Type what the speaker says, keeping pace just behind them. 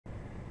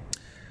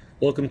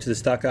Welcome to the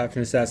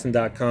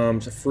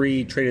StockOptionAssassin.com's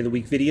free Trade of the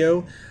Week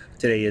video.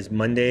 Today is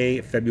Monday,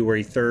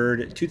 February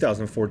 3rd,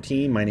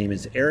 2014. My name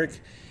is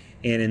Eric,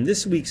 and in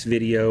this week's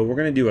video, we're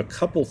going to do a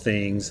couple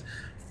things.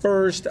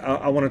 First,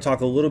 I want to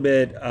talk a little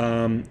bit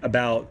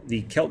about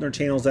the Keltner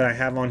channels that I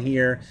have on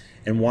here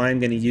and why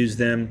I'm going to use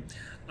them.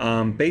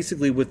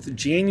 Basically, with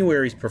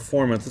January's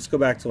performance, let's go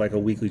back to like a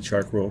weekly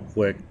chart real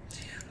quick.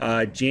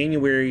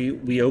 January,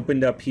 we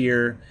opened up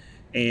here.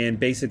 And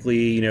basically,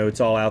 you know, it's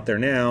all out there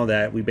now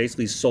that we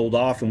basically sold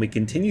off and we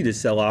continue to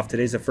sell off.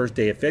 Today's the first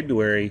day of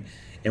February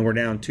and we're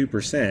down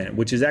 2%,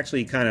 which is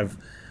actually kind of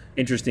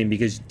interesting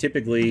because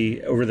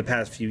typically over the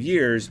past few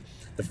years,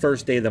 the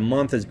first day of the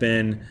month has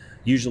been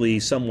usually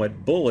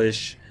somewhat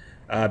bullish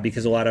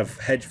because a lot of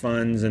hedge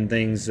funds and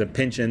things,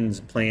 pensions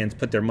plans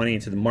put their money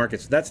into the market.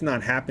 So that's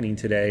not happening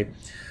today.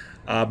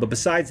 But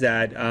besides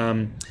that,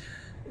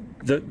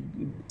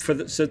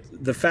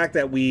 the fact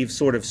that we've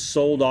sort of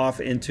sold off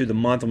into the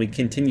month and we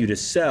continue to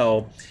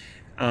sell,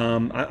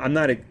 I'm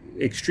not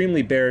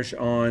extremely bearish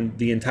on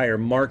the entire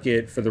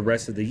market for the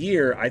rest of the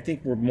year. I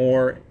think we're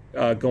more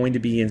going to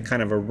be in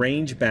kind of a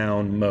range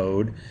bound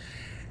mode.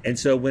 And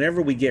so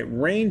whenever we get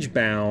range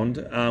bound,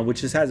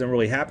 which just hasn't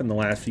really happened the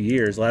last few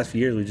years,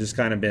 we've just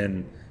kind of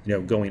been, you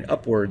know, going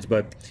upwards.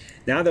 But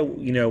now that,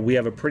 you know, we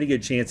have a pretty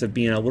good chance of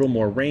being a little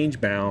more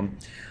range bound,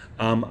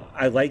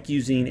 I like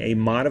using a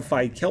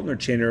modified Keltner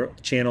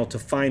channel to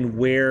find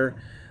where,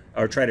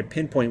 or try to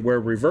pinpoint where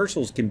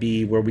reversals can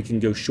be, where we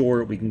can go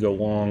short, we can go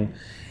long.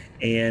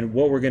 And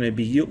what we're going to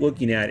be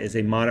looking at is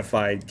a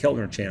modified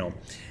Keltner channel.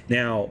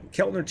 Now,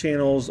 Keltner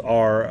channels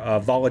are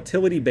a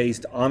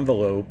volatility-based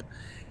envelope,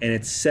 and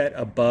it's set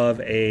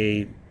above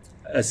you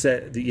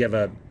have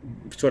a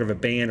sort of a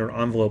band or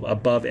envelope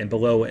above and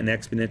below an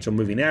exponential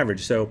moving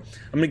average. So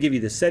I'm going to give you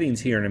the settings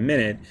here in a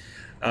minute,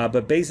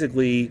 but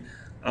basically,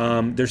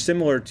 they're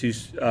similar to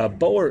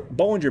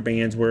Bollinger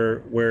Bands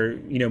where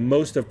you know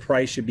most of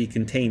price should be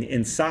contained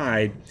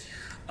inside,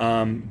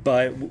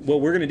 but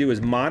what we're going to do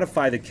is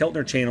modify the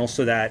Keltner channel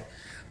so that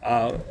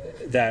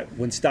that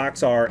when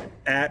stocks are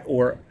at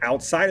or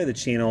outside of the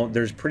channel,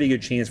 there's pretty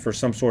good chance for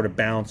some sort of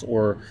bounce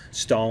or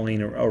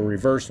stalling or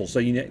reversal. So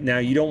now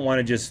you don't want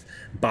to just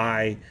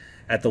buy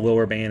at the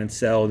lower band and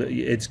sell.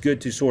 It's good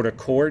to sort of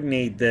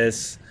coordinate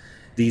these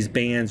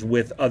bands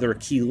with other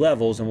key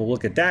levels, and we'll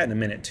look at that in a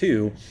minute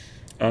too.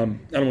 I don't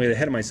want to get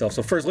ahead of myself.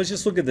 So first, let's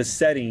just look at the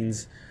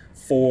settings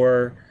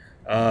for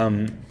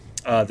the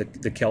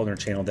Keltner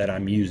channel that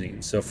I'm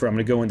using. So I'm going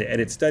to go into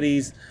Edit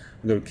Studies,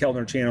 go to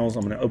Keltner channels.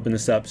 I'm going to open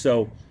this up.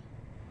 So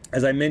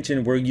as I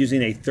mentioned, we're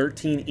using a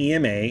 13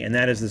 EMA, and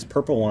that is this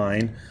purple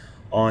line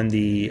on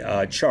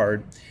the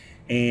chart.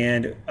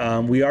 And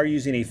we are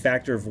using a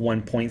factor of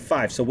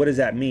 1.5. So what does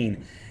that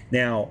mean?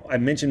 Now, I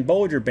mentioned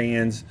Bollinger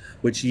Bands,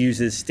 which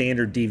uses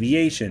standard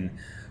deviation.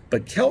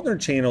 But Keltner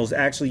channels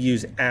actually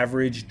use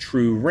average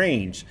true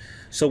range.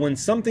 So when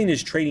something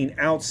is trading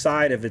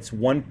outside of its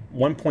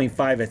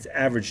 1.5, its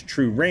average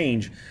true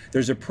range,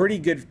 there's a pretty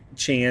good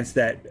chance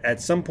that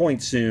at some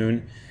point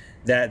soon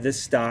that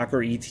this stock or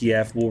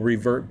ETF will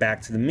revert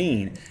back to the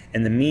mean.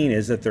 And the mean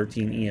is a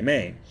 13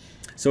 EMA.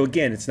 So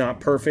again, it's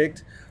not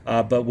perfect,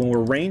 but when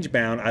we're range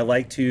bound, I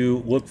like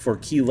to look for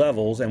key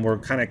levels, and we're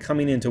kind of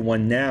coming into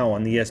one now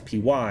on the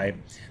SPY.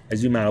 I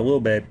zoom out a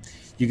little bit.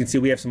 You can see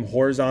we have some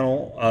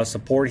horizontal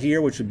support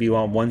here, which would be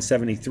on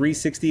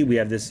 173.60. We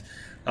have this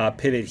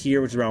pivot here,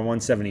 which is around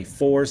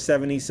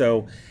 174.70.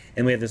 So,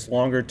 and we have this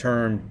longer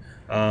term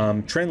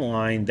trend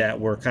line that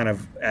we're kind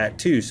of at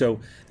too. So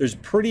there's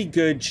pretty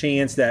good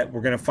chance that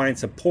we're going to find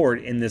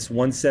support in this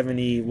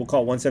 170, we'll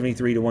call it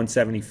 173 to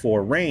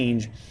 174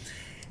 range.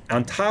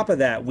 On top of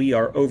that, we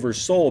are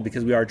oversold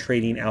because we are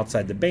trading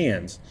outside the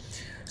bands.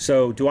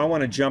 So do I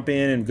want to jump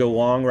in and go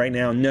long right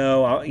now?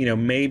 No, you know,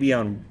 maybe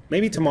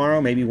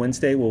tomorrow, maybe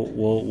Wednesday,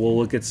 we'll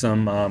look at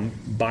some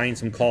buying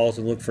some calls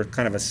and look for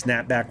kind of a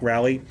snapback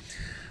rally.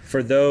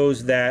 For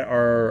those that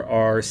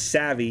are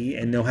savvy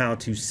and know how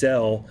to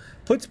sell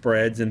put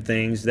spreads and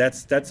things,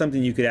 that's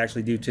something you could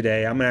actually do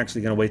today. I'm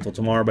actually going to wait till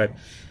tomorrow, but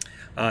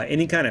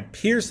any kind of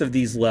pierce of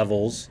these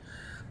levels,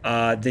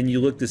 then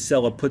you look to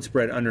sell a put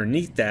spread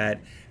underneath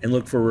that and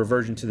look for a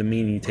reversion to the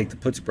mean, and you take the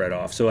put spread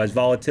off. So as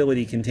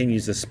volatility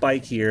continues to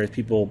spike here, as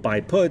people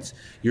buy puts,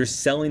 you're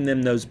selling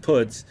them those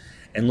puts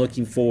and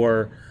looking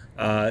for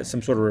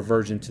some sort of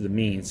reversion to the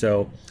mean.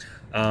 So,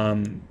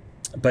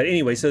 but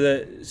anyway, so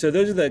those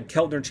are the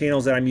Keltner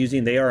channels that I'm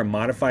using. They are a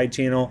modified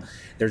channel.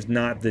 There's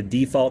not the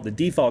default. The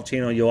default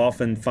channel, you'll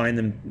often find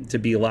them to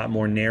be a lot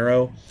more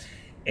narrow,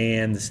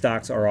 and the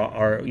stocks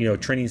are you know,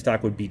 trending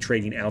stock would be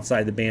trading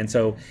outside the band.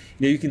 So you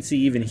know, you can see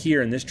even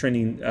here in this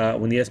trending,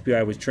 when the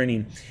SPY was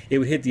trending, it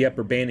would hit the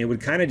upper band. It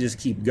would kind of just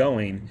keep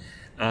going.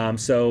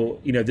 So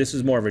you know, this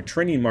is more of a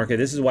trending market.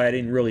 This is why I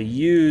didn't really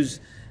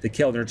use the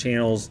Keltner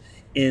channels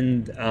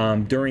in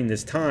during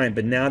this time.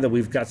 But now that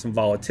we've got some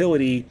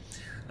volatility,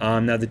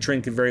 now the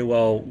trend could very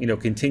well, you know,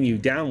 continue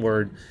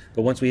downward.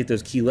 But once we hit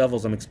those key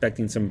levels, I'm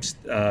expecting some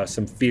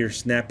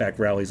fierce snapback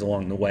rallies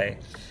along the way.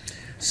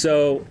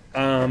 So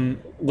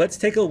let's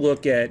take a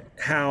look at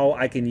how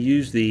I can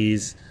use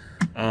these.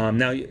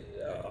 Now,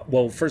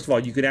 well, first of all,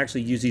 you could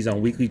actually use these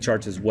on weekly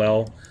charts as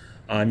well.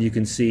 You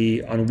can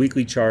see on a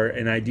weekly chart,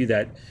 and I do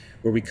that,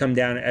 where we come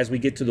down as we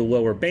get to the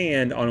lower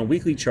band on a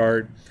weekly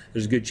chart,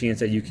 there's a good chance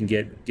that you can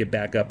get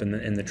back up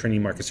in the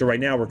trending market. So right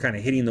now we're kind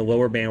of hitting the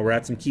lower band. We're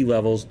at some key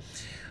levels.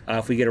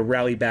 If we get a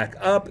rally back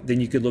up, then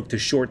you could look to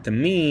short the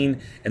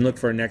mean and look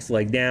for a next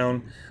leg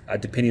down,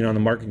 depending on the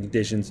market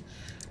conditions.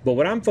 But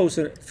what I'm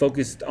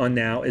focused on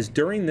now is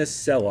during this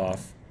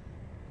sell-off,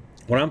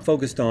 what I'm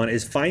focused on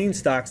is finding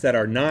stocks that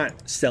are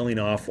not selling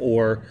off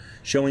or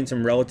showing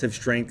some relative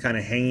strength, kind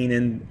of hanging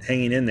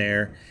in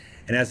there.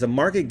 And as the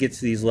market gets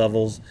to these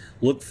levels,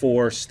 look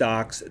for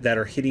stocks that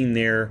are hitting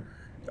their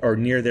or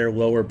near their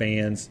lower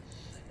bands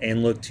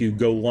and look to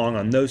go long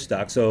on those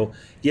stocks. So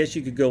yes,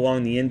 you could go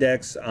long the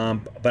index,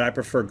 but I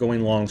prefer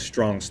going long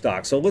strong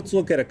stocks. So let's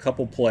look at a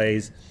couple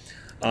plays.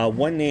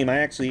 One name I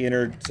actually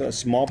entered a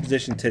small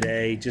position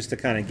today just to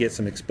kind of get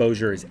some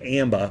exposure is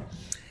AMBA.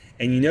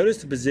 And you notice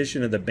the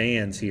position of the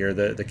bands here,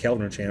 the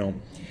Keltner channel.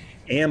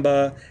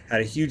 AMBA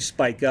had a huge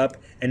spike up,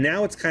 and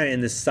now it's kind of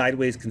in this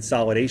sideways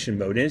consolidation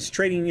mode. And it's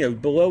trading,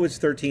 below its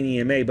 13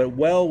 EMA, but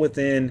well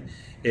within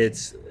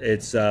its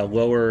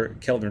lower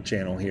Keltner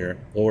channel here,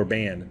 lower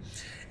band.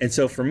 And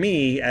so for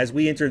me, as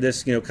we enter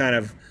this, kind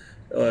of,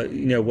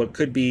 what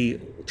could be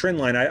trend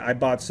line, I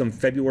bought some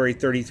February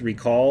 33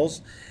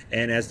 calls.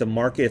 And as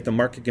if the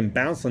market can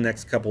bounce the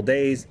next couple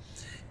days,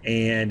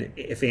 and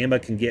if AMBA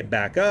can get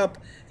back up,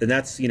 then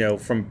that's,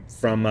 from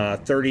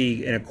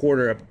 30 and a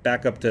quarter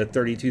back up to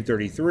 32,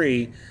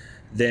 33,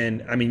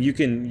 then, I mean, you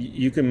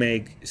can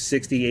make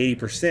 60,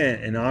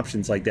 80% in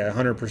options like that,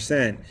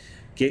 100%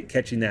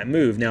 catching that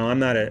move. Now, I'm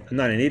not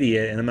an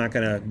idiot, and I'm not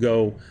going to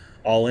go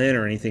all in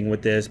or anything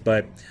with this,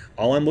 but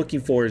all I'm looking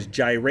for is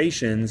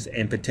gyrations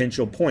and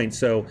potential points.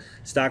 So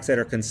stocks that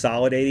are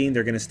consolidating,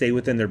 they're going to stay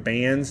within their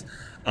bands.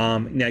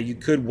 Now you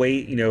could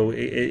wait,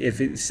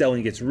 if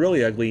selling gets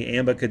really ugly,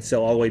 AMBA could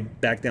sell all the way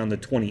back down to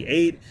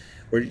 28,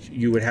 where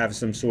you would have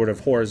some sort of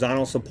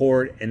horizontal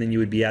support, and then you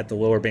would be at the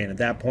lower band at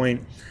that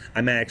point.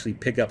 I might actually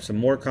pick up some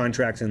more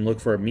contracts and look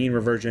for a mean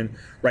reversion.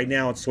 Right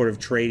now it's sort of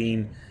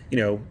trading,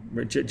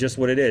 just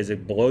what it is.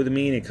 Below the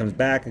mean, it comes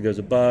back, it goes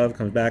above,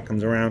 comes back,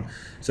 comes around.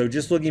 So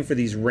just looking for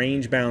these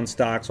range-bound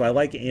stocks. So I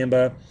like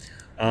AMBA.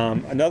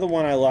 Another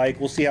one I like,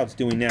 we'll see how it's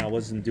doing now,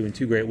 wasn't doing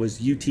too great, was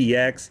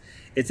UTX.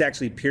 It's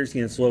actually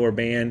piercing its lower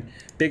band.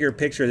 Bigger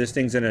picture, this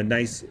thing's in a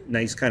nice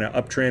kind of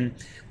uptrend.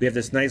 We have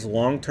this nice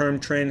long-term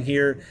trend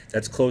here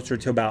that's closer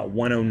to about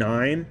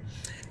 109.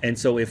 And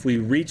so if we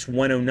reach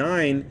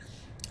 109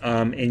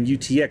 in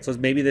UTX,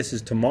 maybe this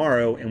is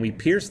tomorrow, and we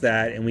pierce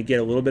that and we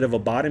get a little bit of a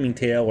bottoming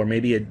tail, or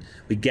maybe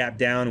we gap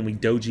down and we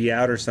doji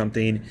out or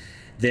something,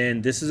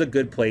 then this is a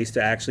good place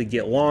to actually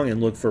get long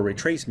and look for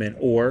retracement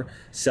or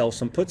sell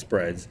some put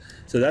spreads.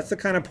 So that's the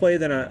kind of play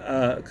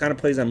that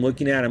plays I'm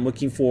looking at. I'm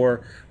looking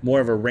for more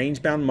of a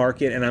range-bound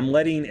market, and I'm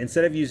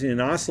instead of using an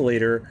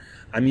oscillator,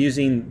 I'm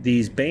using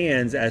these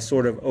bands as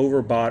sort of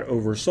overbought,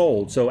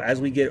 oversold. So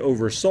as we get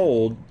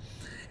oversold,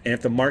 and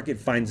if the market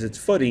finds its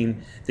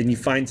footing, then you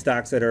find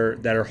stocks that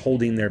are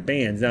holding their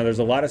bands. Now, there's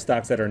a lot of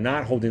stocks that are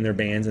not holding their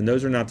bands, and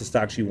those are not the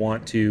stocks you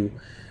want to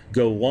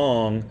go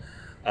long.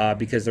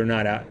 Because they're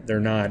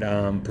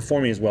not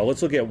performing as well.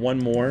 Let's look at one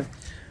more,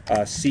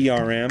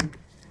 CRM.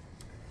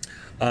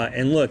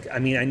 And look, I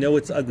mean, I know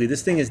it's ugly.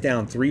 This thing is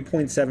down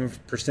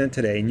 3.7%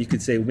 today, and you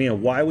could say,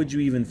 man, why would you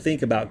even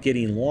think about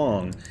getting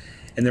long?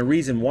 And the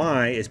reason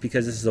why is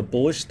because this is a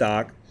bullish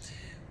stock.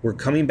 We're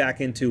coming back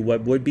into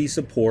what would be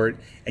support,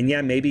 and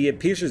yeah, maybe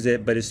it pierces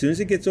it, but as soon as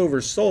it gets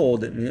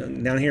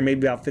oversold, down here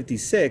maybe about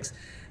 56,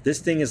 this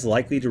thing is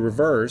likely to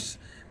reverse,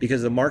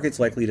 because the market's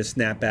likely to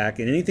snap back,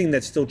 and anything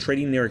that's still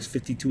trading near its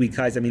 52-week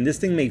highs. I mean, this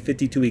thing made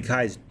 52-week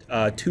highs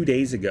 2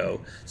 days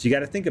ago, so you got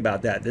to think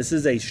about that. This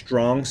is a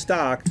strong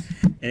stock,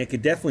 and it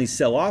could definitely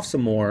sell off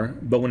some more,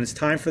 but when it's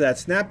time for that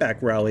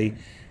snapback rally,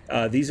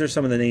 these are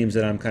some of the names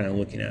that I'm kind of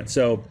looking at.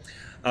 So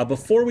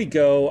before we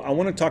go, I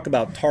want to talk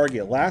about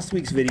Target. Last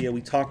week's video,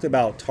 we talked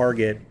about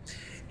Target,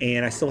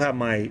 and I still have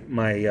my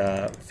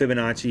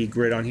Fibonacci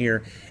grid on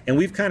here, and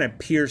we've kind of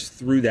pierced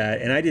through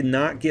that, and I did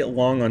not get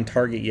long on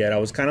Target yet. I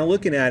was kind of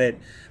looking at it,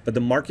 but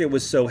the market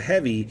was so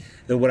heavy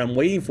that what I'm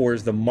waiting for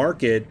is the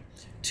market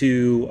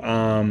to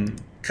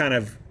kind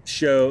of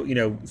show,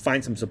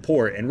 find some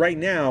support. And right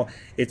now,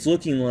 it's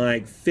looking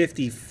like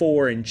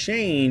 54 and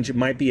change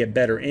might be a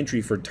better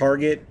entry for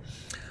Target.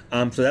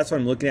 So that's what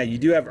I'm looking at. You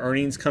do have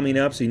earnings coming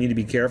up, so you need to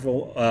be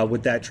careful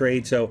with that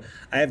trade. So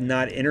I have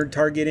not entered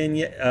Target in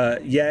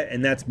yet,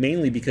 and that's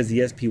mainly because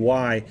the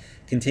SPY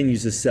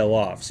continues to sell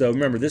off. So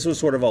remember, this was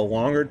sort of a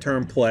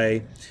longer-term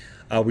play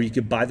where you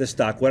could buy the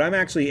stock. What I'm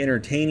actually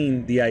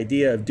entertaining the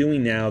idea of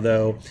doing now,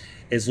 though,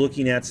 is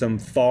looking at some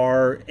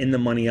far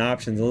in-the-money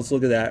options. And let's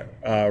look at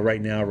that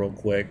right now real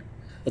quick.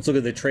 Let's look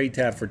at the trade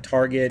tab for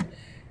Target.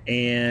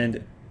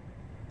 And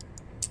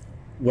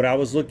what I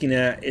was looking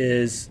at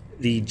is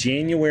the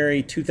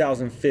January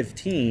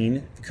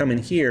 2015, come in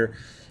here,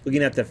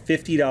 looking at the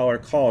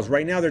 $50 calls,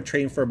 right now they're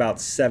trading for about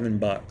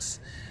 $7.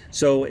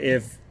 So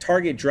if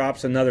Target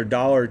drops another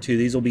dollar or two,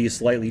 these will be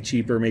slightly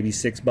cheaper, maybe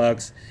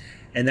 $6.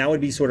 And that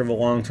would be sort of a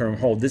long-term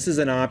hold. This is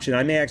an option.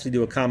 I may actually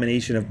do a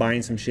combination of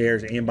buying some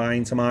shares and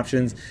buying some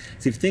options.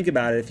 So if you think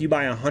about it, if you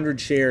buy 100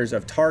 shares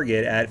of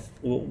Target at,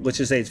 well, let's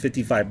just say it's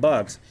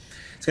 $55,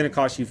 it's going to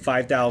cost you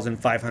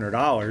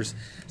 $5,500.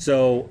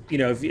 So, you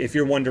know, if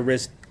you're one to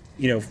risk,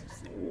 you know,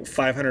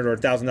 $500 or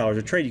 $1,000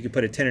 a trade, you could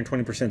put a 10 or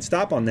 20%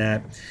 stop on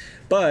that.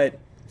 But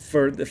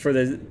for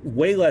the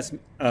way less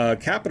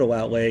capital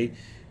outlay,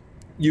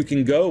 you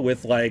can go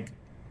with like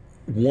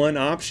one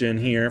option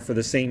here for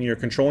the same year,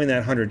 controlling that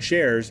 100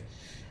 shares.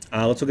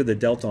 Let's look at the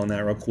delta on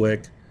that real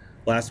quick.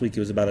 Last week it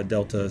was about a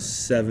delta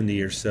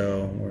 70 or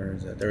so. Where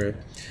is that? There.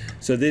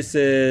 So this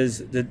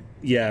is the,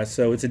 yeah,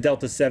 so it's a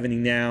delta 70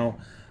 now.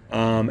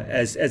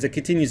 As it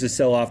continues to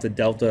sell off, the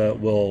delta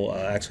will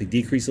actually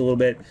decrease a little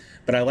bit.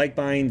 But I like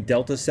buying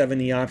delta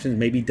 70 options,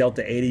 maybe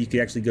delta 80. You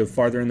could actually go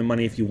farther in the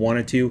money if you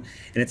wanted to.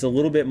 And it's a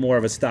little bit more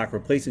of a stock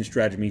replacement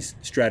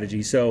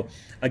strategy. So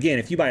again,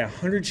 if you buy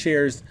 100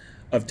 shares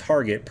of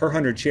Target per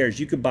 100 shares,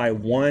 you could buy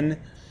one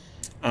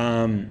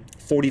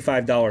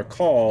 $45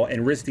 call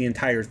and risk the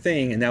entire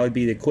thing, and that would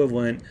be the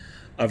equivalent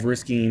of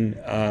risking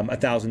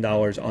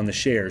 $1,000 on the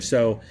shares.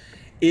 So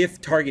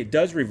if Target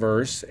does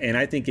reverse, and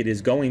I think it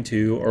is going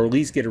to, or at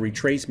least get a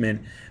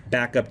retracement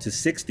back up to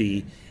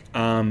 60,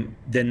 then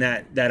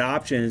that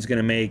option is going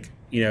to make,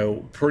 you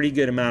know, pretty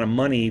good amount of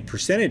money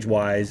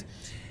percentage-wise.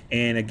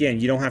 And again,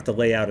 you don't have to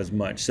lay out as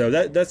much. So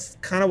that's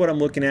kind of what I'm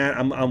looking at.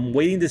 I'm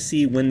waiting to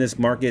see when this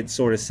market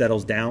sort of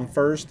settles down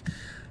first.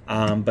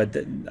 But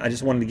I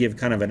just wanted to give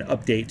kind of an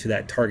update to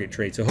that Target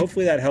trade. So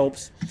hopefully that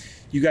helps.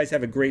 You guys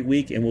have a great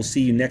week, and we'll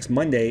see you next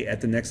Monday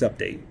at the next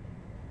update.